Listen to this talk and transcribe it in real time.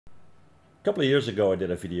A couple of years ago I did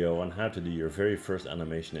a video on how to do your very first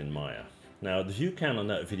animation in Maya. Now the view count on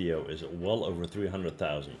that video is well over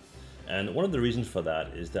 300,000, and one of the reasons for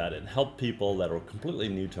that is that it helped people that are completely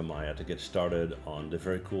new to Maya to get started on the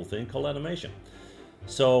very cool thing called animation.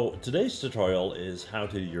 So today's tutorial is how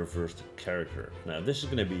to do your first character. Now this is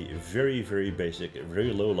going to be very basic,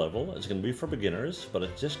 very low level. It's going to be for beginners, but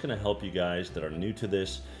it's just going to help you guys that are new to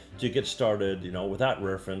this to get started, without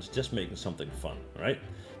reference, just making something fun, right?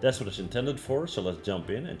 That's what it's intended for, so let's jump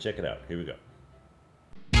in and check it out. Here we go.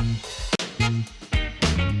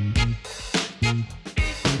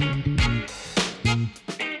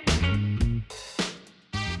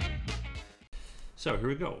 So here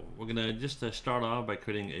we go. We're gonna just start off by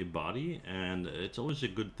creating a body, and it's always a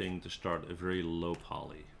good thing to start a very low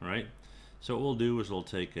poly, right? So what we'll do is we'll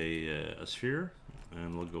take a sphere,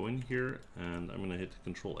 and we'll go in here, and I'm gonna hit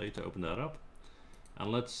Control A to open that up,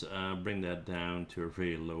 and let's bring that down to a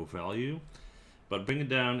very low value, but bring it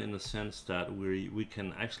down in the sense that we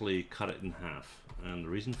can actually cut it in half. And the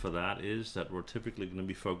reason for that is that we're typically going to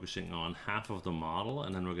be focusing on half of the model,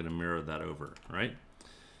 and then we're going to mirror that over, right?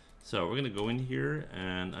 So we're going to go in here,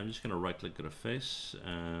 and I'm just going to right click on a face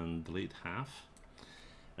and delete half.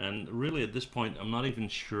 And really at this point I'm not even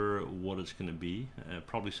sure what it's going to be.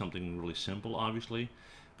 Probably something really simple, obviously,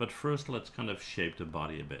 but first let's kind of shape the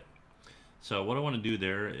body a bit. So what I want to do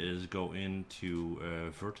there is go into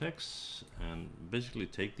vertex and basically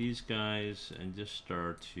take these guys and just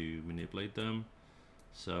start to manipulate them.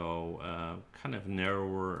 So kind of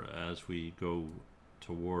narrower as we go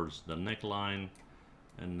towards the neckline,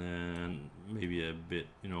 and then maybe a bit,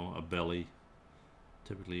 a belly.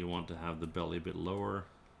 Typically you want to have the belly a bit lower.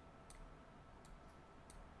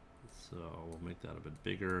 So we'll make that a bit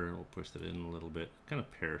bigger. We'll push that in a little bit, kind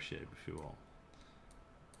of pear shape if you will.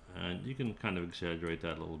 And you can kind of exaggerate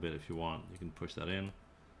that a little bit if you want. You can push that in,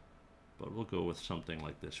 but we'll go with something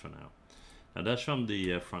like this for now. Now that's from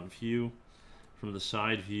the front view. From the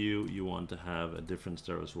side view, you want to have a difference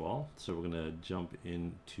there as well. So we're going to jump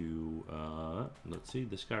into, let's see,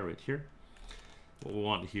 this guy right here. What we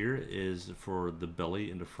want here is for the belly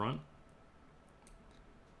in the front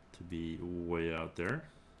to be way out there.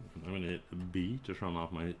 I'm going to hit B to turn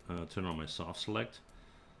on my soft select.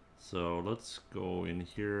 So let's go in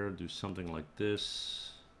here, do something like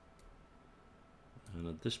this. And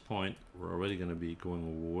at this point, we're already going to be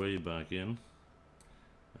going way back in.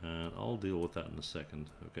 And I'll deal with that in a second,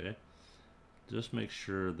 okay? Just make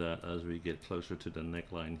sure that as we get closer to the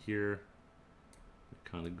neckline here, we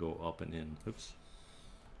kind of go up and in. Oops.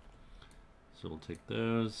 So we'll take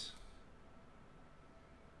those.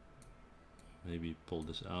 Maybe pull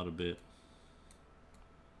this out a bit.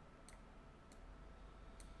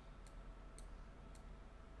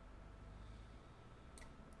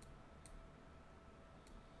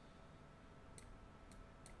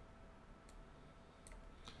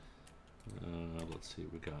 Let's see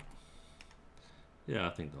what we got. Yeah,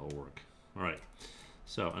 I think that'll work. All right.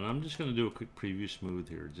 So, and I'm just going to do a quick preview smooth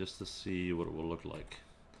here just to see what it will look like.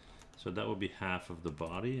 So that will be half of the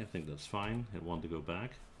body. I think that's fine. Hit 1 to go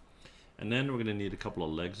back. And then we're going to need a couple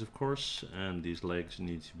of legs, of course. And these legs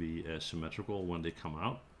need to be symmetrical when they come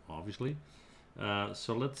out, obviously.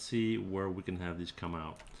 So let's see where we can have these come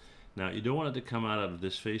out. Now, you don't want it to come out of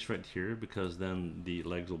this face right here, because then the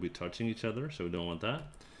legs will be touching each other. So we don't want that.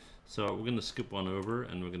 So we're going to skip one over,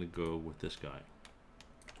 and we're going to go with this guy.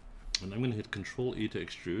 And I'm going to hit Control E to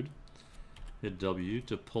extrude, hit W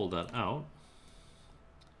to pull that out,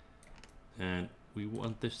 and we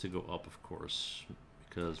want this to go up, of course,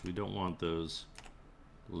 because we don't want those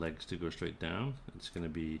legs to go straight down. It's going to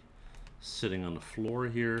be sitting on the floor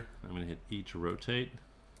here. I'm going to hit E to rotate.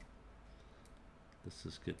 Let's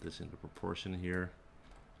just get this into proportion here.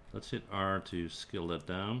 Let's hit R to scale that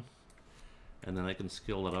down. And then I can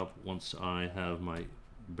scale that up once I have my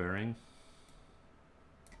bearing.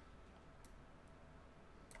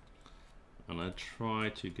 And I try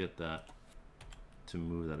to get that to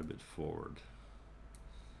move that a bit forward.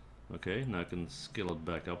 Okay, now I can scale it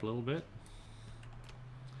back up a little bit.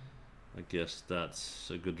 I guess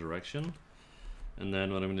that's a good direction. And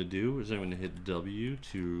then what I'm going to do is I'm going to hit W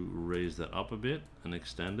to raise that up a bit and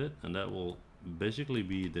extend it. And that will basically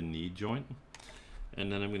be the knee joint. And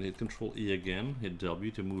then I'm going to hit Control E again, hit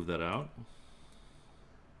W to move that out,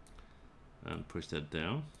 and push that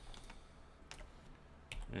down,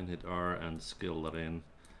 and hit R and scale that in,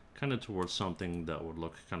 kind of towards something that would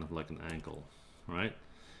look kind of like an ankle, right?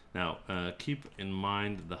 Now, keep in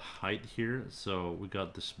mind the height here. So we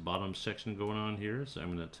got this bottom section going on here. So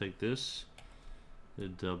I'm going to take this,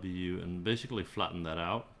 hit W, and basically flatten that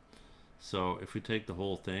out. So if we take the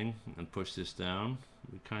whole thing and push this down,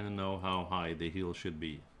 we kind of know how high the heel should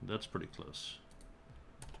be. That's pretty close.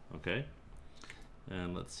 Okay,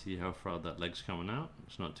 and let's see how far that leg's coming out.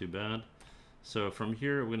 It's not too bad. So from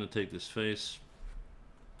here, we're going to take this face,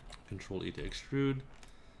 Control E to extrude,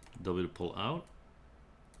 W to pull out,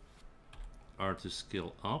 R to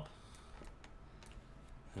scale up,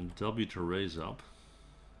 and W to raise up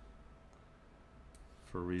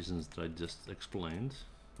for reasons that I just explained,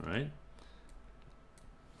 right?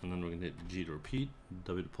 And then we're going to hit G to repeat,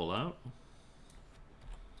 W to pull out,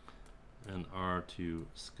 and R to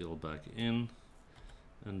scale back in,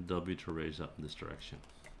 and W to raise up in this direction.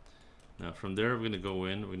 Now from there, we're going to go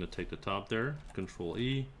in, we're going to take the top there, Control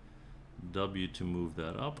E, W to move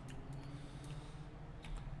that up,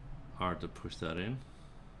 R to push that in,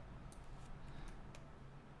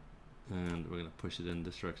 and we're going to push it in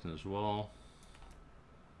this direction as well.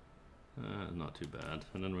 Not too bad.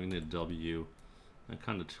 And then we're going to hit W and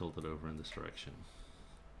kind of tilt it over in this direction.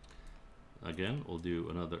 Again, we'll do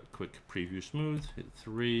another quick preview smooth, hit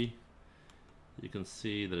 3. You can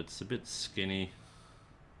see that it's a bit skinny,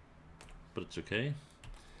 but it's okay.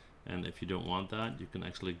 And if you don't want that, you can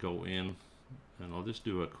actually go in, and I'll just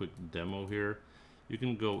do a quick demo here. You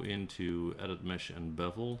can go into Edit Mesh and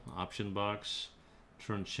Bevel, option box,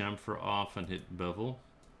 turn chamfer off and hit Bevel.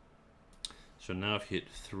 So now if you hit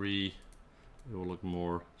 3, it will look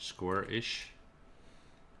more square-ish,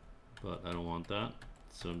 but I don't want that.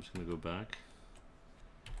 So I'm just going to go back.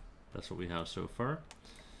 That's what we have so far.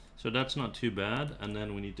 So that's not too bad. And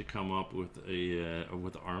then we need to come up with a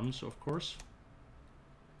with arms, of course.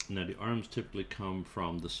 Now the arms typically come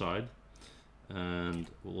from the side, and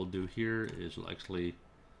what we'll do here is we'll actually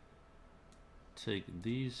take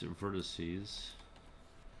these vertices,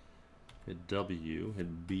 hit W,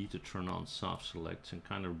 hit B to turn on soft select, and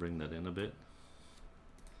kind of bring that in a bit,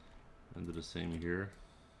 and do the same here.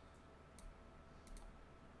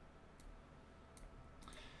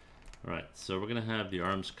 Alright, so we're going to have the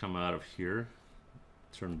arms come out of here,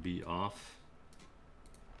 turn B off,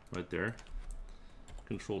 right there,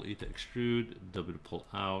 Control E to extrude, W to pull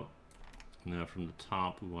out. Now from the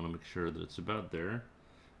top we want to make sure that it's about there,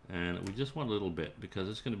 and we just want a little bit because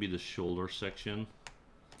it's going to be the shoulder section,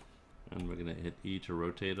 and we're going to hit E to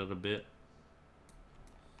rotate it a bit,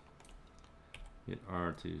 hit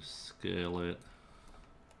R to scale it.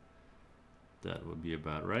 That would be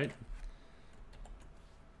about right.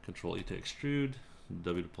 Control E to extrude,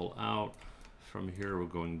 W to pull out. From here we're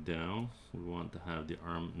going down. We want to have the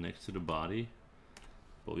arm next to the body,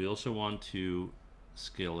 but we also want to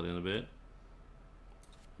scale it in a bit,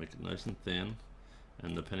 make it nice and thin,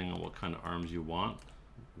 and depending on what kind of arms you want,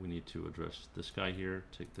 we need to address this guy here.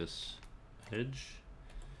 Take this edge,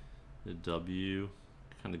 the W,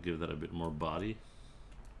 kind of give that a bit more body,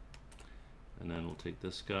 and then we'll take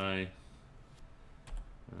this guy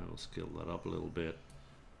and we'll scale that up a little bit,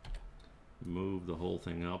 move the whole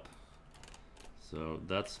thing up. So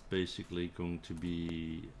that's basically going to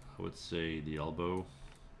be, I would say, the elbow.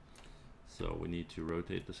 So we need to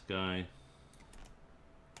rotate this guy,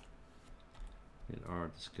 hit R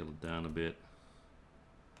to scale it down a bit,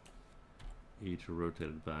 E to rotate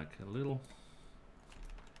it back a little,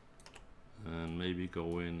 and maybe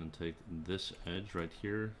go in and take this edge right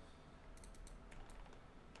here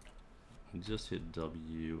and just hit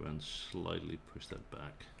W and slightly push that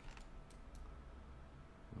back.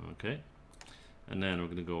 Okay, and then we're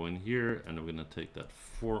going to go in here and we're going to take that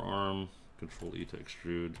forearm, Control E to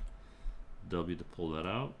extrude, W to pull that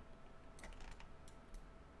out,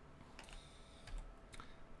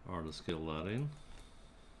 R to scale that in.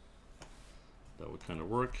 That would kind of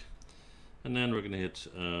work. And then we're going to hit,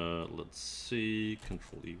 let's see,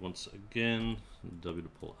 Control E once again, W to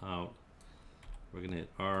pull out. We're going to hit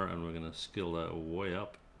R and we're going to scale that way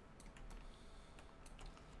up.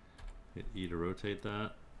 Hit E to rotate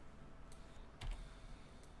that.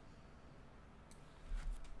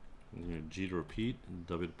 And G to repeat, and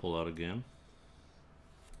W to pull out again,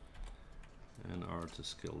 and R to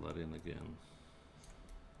scale that in again.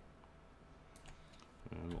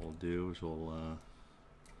 And what we'll do is we'll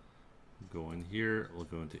go in here, we'll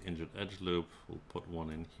go into injured edge loop, we'll put one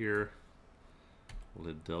in here, we'll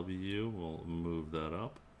hit W, we'll move that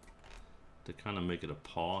up to kind of make it a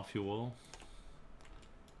paw, if you will.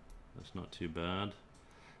 That's not too bad.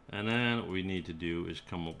 And then what we need to do is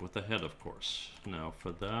come up with a head, of course. Now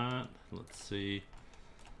for that, let's see,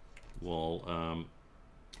 we'll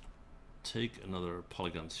take another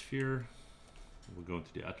polygon sphere. We'll go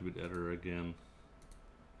into the attribute editor again.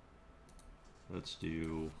 Let's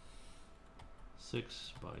do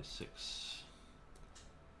 6 by 6.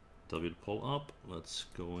 W to pull up. Let's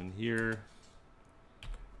go in here.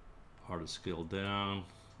 R to scale down.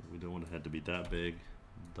 We don't want the head to be that big.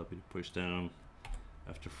 W to push down.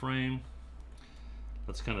 F to frame.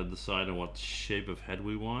 Let's kind of decide on what shape of head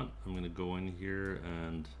we want. I'm going to go in here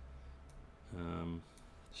and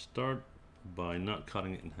start by not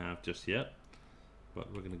cutting it in half just yet,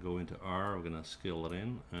 but we're going to go into R, we're going to scale it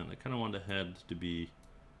in, and I kind of want the head to be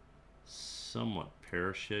somewhat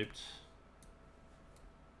pear-shaped.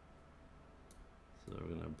 So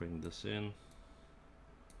we're going to bring this in.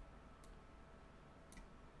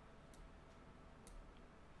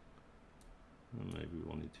 And maybe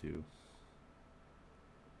we'll need to,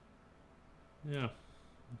 yeah,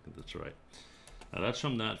 I think that's right. Now that's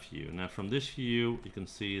from that view. Now from this view, you can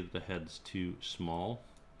see that the head's too small.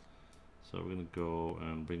 So we're going to go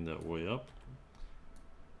and bring that way up.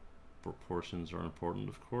 Proportions are important,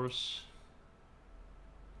 of course.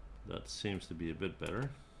 That seems to be a bit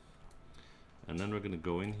better. And then we're going to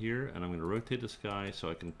go in here and I'm going to rotate this guy so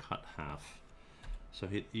I can cut half. So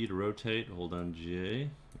hit E to rotate, hold down J.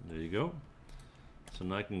 There you go. So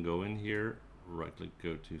now I can go in here, right click,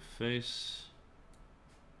 go to face,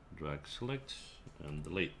 drag select, and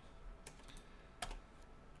delete.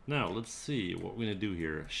 Now let's see what we're going to do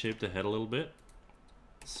here. Shape the head a little bit.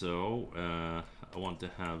 So I want to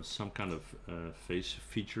have some kind of face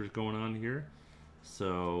features going on here.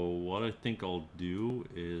 So what I think I'll do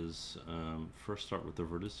is first start with the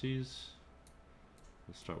vertices.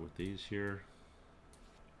 Let's start with these here.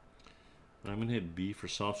 I'm going to hit B for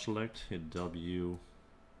soft select, hit W,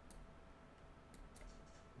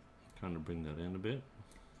 kind of bring that in a bit.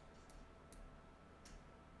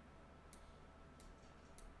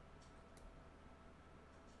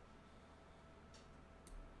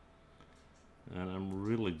 And I'm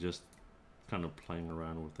really just kind of playing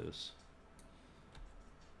around with this.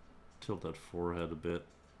 Tilt that forehead a bit.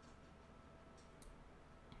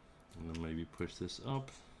 And then maybe push this up.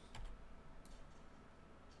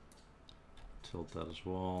 Tilt that as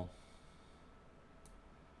well.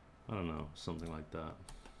 I don't know, something like that.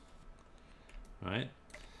 All right.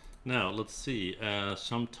 Now let's see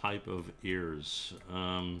some type of ears.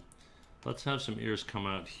 Let's have some ears come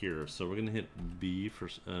out here. So we're going to hit B for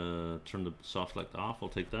turn the soft select off. I'll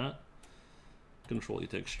take that. Control E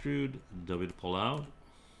to extrude. W to pull out.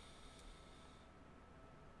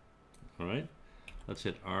 All right. Let's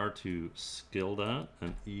hit R to scale that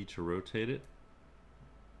and E to rotate it.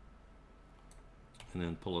 And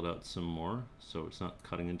then pull it out some more so it's not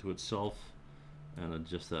cutting into itself, and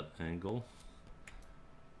adjust that angle.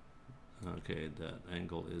 Okay, that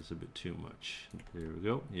angle is a bit too much. There we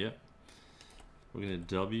go. Yep. We're going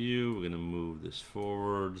to W, we're going to move this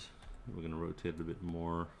forward, we're going to rotate it a bit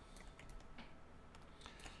more.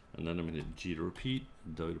 And then I'm going to hit G to repeat,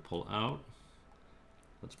 W to pull out.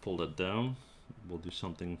 Let's pull that down. We'll do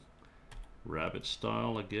something rabbit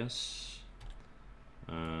style, I guess.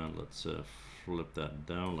 Let's flip that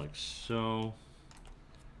down like so.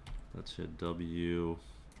 Let's hit W.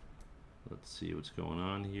 Let's see what's going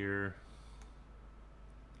on here.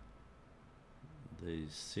 They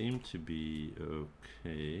seem to be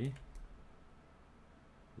okay.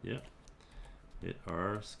 Yeah. Hit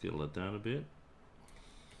R, scale it down a bit.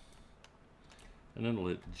 And then we'll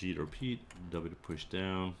hit G to repeat, W to push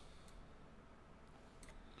down,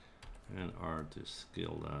 and R to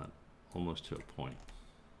scale that almost to a point.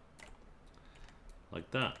 Like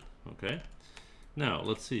that. Okay. Now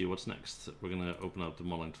let's see what's next. We're going to open up the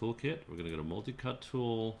modeling toolkit. We're going to go to multi-cut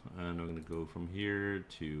tool, and we're going to go from here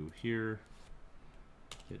to here.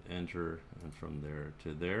 Hit enter, and from there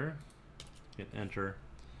to there. Hit enter.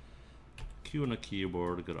 Q on the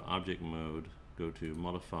keyboard, go to object mode, go to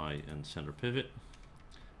modify and center pivot.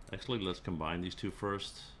 Actually, let's combine these two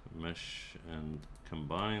first. Mesh and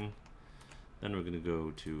combine. Then we're going to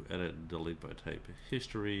go to edit, delete by type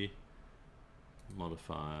history.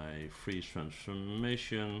 Modify freeze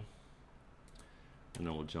transformation, and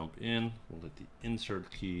then we'll jump in. We'll hit the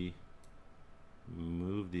insert key,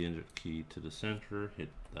 move the insert key to the center, hit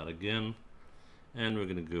that again, and we're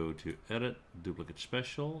going to go to edit, duplicate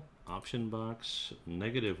special, option box,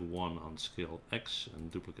 -1 on scale X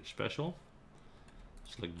and duplicate special.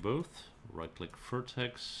 Select both, right click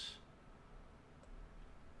vertex,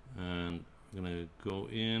 and we're going to go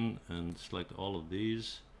in and select all of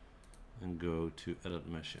these and go to edit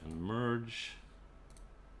mesh and merge.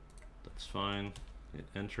 That's fine. Hit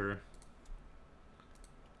enter.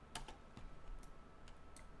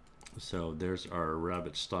 So there's our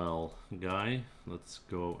rabbit style guy. Let's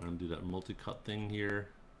go and do that multi-cut thing here.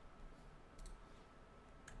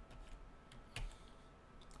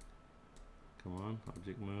 Come on,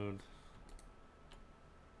 object mode.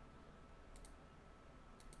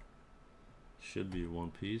 Should be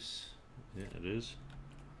one piece. Yeah, it is.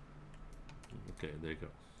 Okay, there you go.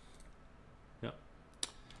 Yep.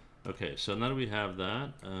 Okay, so now that we have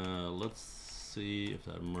that, let's see if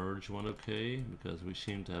that merge went okay, because we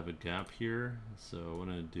seem to have a gap here. So what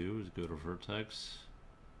I'm going to do is go to vertex,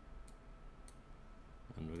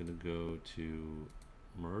 and we're going to go to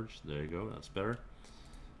merge. There you go, that's better.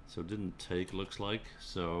 So it didn't take, looks like.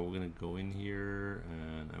 So we're going to go in here,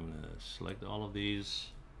 and I'm going to select all of these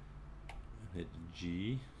and hit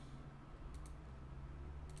G.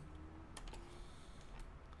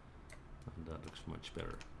 And that looks much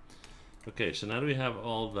better. Okay, so now that we have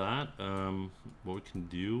all that, what we can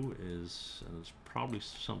do is, and it's probably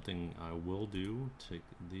something I will do, take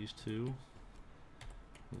these two,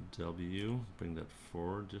 W, bring that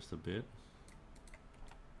forward just a bit.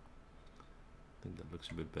 I think that looks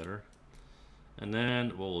a bit better. And then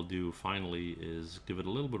what we'll do finally is give it a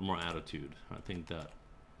little bit more attitude. I think that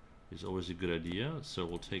is always a good idea. So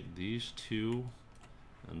we'll take these two,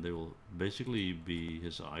 and they will basically be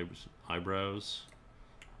his eyebrows.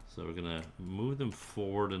 So we're gonna move them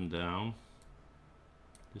forward and down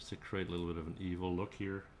just to create a little bit of an evil look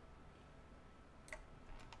here.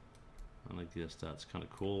 And I guess that's kind of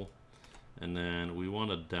cool. And then we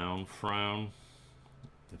want a down frown,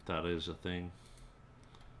 if that is a thing.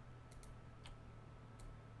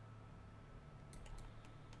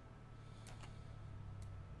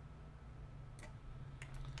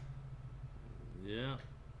 Yeah,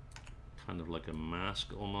 kind of like a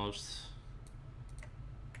mask almost.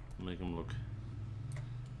 Make him look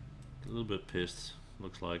a little bit pissed,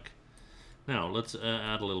 looks like. Now let's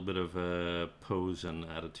add a little bit of pose and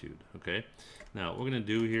attitude. Okay, now what we're going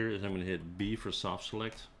to do here is I'm going to hit B for soft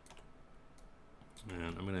select,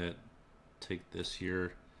 and I'm going to take this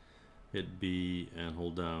here, hit B and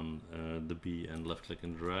hold down the B and left click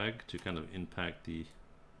and drag to kind of impact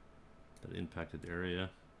that impacted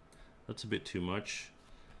area. That's a bit too much,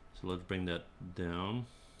 so let's bring that down.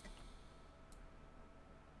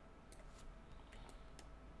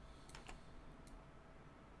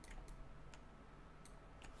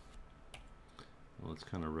 Let's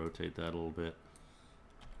kind of rotate that a little bit.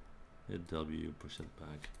 Hit W, push it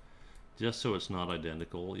back. Just so it's not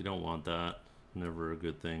identical. You don't want that. Never a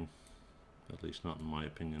good thing. At least not in my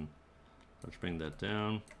opinion. Let's bring that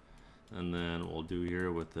down. And then what we'll do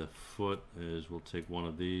here with the foot is we'll take one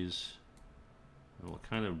of these and we'll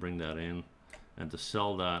kind of bring that in. And to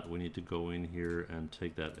sell that, we need to go in here and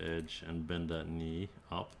take that edge and bend that knee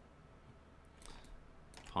up.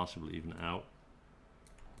 Possibly even out.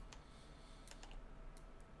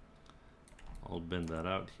 I'll bend that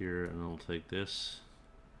out here and I'll take this.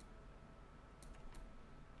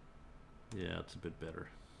 Yeah, it's a bit better.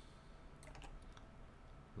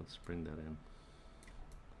 Let's bring that in.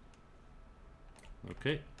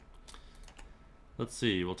 Okay. Let's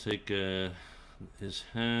see, we'll take his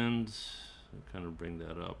hand and kind of bring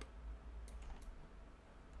that up.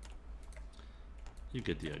 You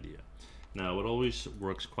get the idea. Now what always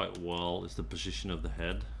works quite well is the position of the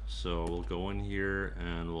head. So we'll go in here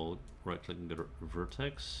and we'll right click and go to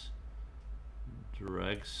vertex,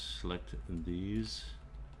 drag, select these,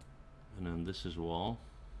 and then this as well,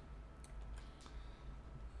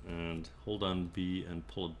 and hold on B and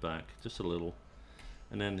pull it back just a little,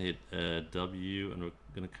 and then hit W, and we're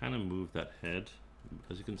going to kind of move that head.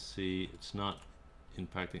 As you can see, it's not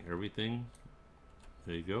impacting everything.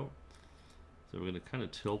 There you go. So we're going to kind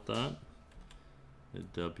of tilt that.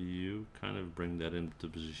 Hit W, kind of bring that into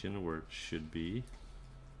position where it should be.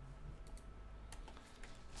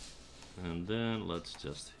 And then let's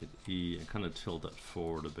just hit E and kind of tilt that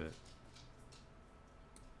forward a bit.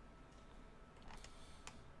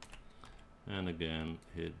 And again,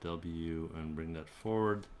 hit W and bring that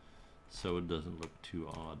forward so it doesn't look too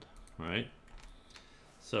odd, right?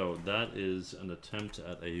 So that is an attempt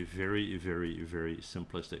at a very, very, very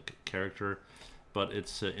simplistic character, but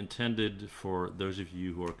it's intended for those of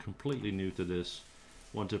you who are completely new to this,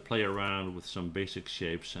 want to play around with some basic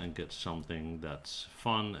shapes and get something that's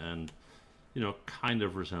fun and, you know, kind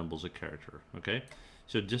of resembles a character. Okay,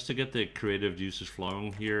 so just to get the creative juices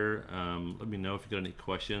flowing here, let me know if you got any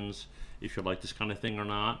questions, if you like this kind of thing or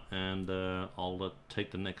not, and I'll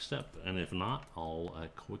take the next step, and if not, I'll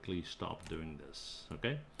quickly stop doing this.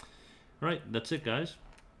 Okay, all right, that's it, guys.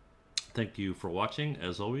 Thank you for watching.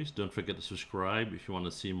 As always, don't forget to subscribe if you want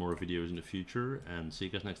to see more videos in the future, and see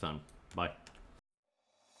you guys next time. Bye.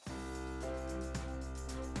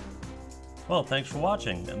 Well, thanks for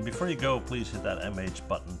watching, and before you go, please hit that MH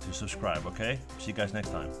button to subscribe, okay? See you guys next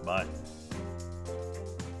time. Bye.